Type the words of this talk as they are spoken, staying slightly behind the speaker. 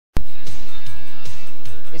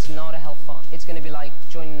It's not a health fund. It's going to be like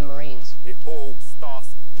joining the Marines. It all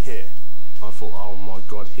starts here. I thought, oh my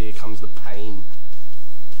God, here comes the pain.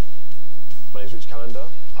 My name's Rich Calendar.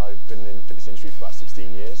 I've been in the fitness industry for about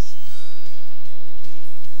 16 years.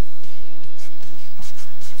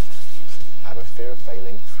 I have a fear of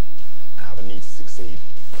failing. I have a need to succeed.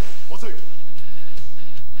 1, 2.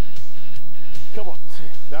 Come on.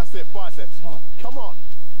 That's it, biceps. Come on.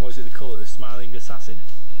 What is it they call it, the smiling assassin?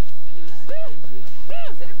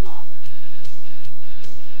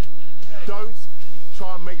 Don't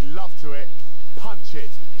try and make love to it, punch it.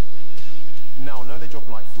 Now, I know they're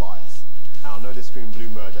dropping like flies, and I know they're screaming blue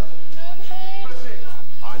murder. Push it.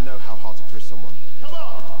 I know how hard to push someone. Come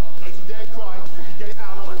on! Don't you dare cry, get it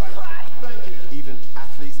out of the way. Thank you. Even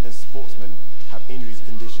athletes and sportsmen have injuries and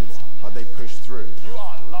conditions, but they push through. You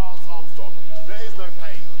are Lance Armstrong. There is no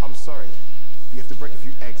pain. I'm sorry. You have to break a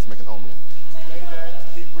few eggs to make an omelette. Stay there,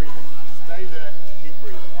 keep breathing. Stay there, keep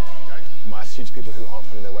breathing. Okay? My attitude to people who aren't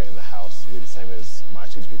putting their weight in the house will be the same as my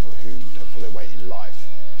attitude to people who don't pull their weight in life.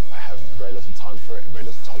 I have very little time for it and very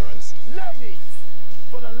little tolerance. Ladies,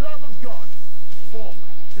 for the love of God, 4.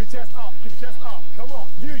 Keep your chest up, keep your chest up. Come on,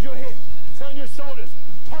 use your hips, turn your shoulders,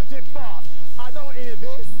 punch it fast. I don't want any of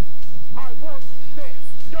this. I want this.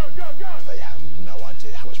 Go, go, go. They have no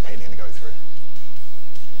idea how much pain they're going to go through.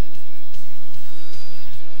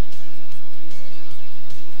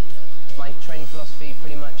 My training philosophy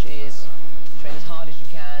pretty much is train as hard as you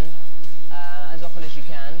can, as often as you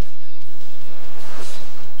can.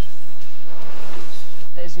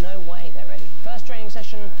 There's no way they're ready. First training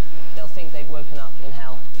session, they'll think they've woken up in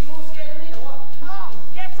hell. You all scared of me or what? Oh,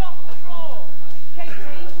 get off the floor! Katie,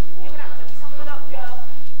 you're gonna have to toughen up, girl.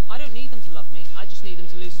 I don't need them to love me, I just need them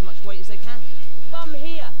to lose as much weight as they can. Bum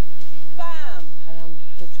here. Bam! I am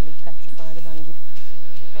literally petrified of Angie.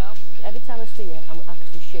 Girl. Every time I see her, I'm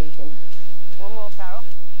actually shaking. One more, Carol.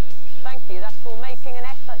 Thank you, that's called making an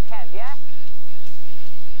effort, Kev, yeah?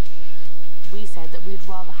 We said that we'd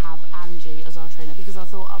rather have Angie as our trainer because I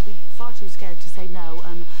thought I'd be far too scared to say no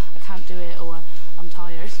and I can't do it or I'm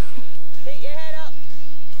tired. Keep your head up.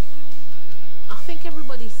 I think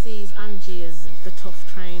everybody sees Angie as the tough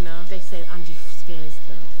trainer. They say Angie scares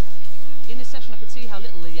them. In this session I could see how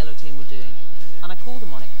little the yellow team were doing and I called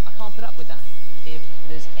them on it. I can't put up with that. If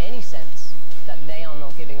there's any sense that they are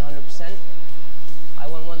not giving 100%, I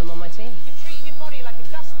won't want them on my team. You've treated your body like a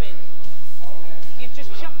dustbin. You've just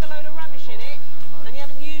chucked a load of rubbish in it and you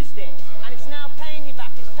haven't used it. And it's now paying you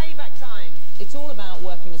back. It's payback time. It's all about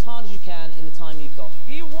working as hard as you can in the time you've got.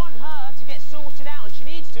 If you want her to get sorted out, and she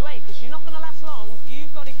needs to, because she's not going to last long,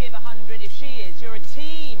 you've got to give 100 if she is. You're a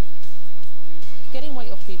team. Getting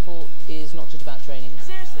weight off people is not just about training.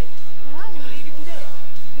 Seriously? Do you believe you can do it?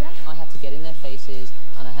 Yeah. I have to get in their faces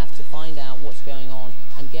and I have to find out what's going on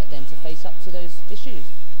and get them to face up to those issues.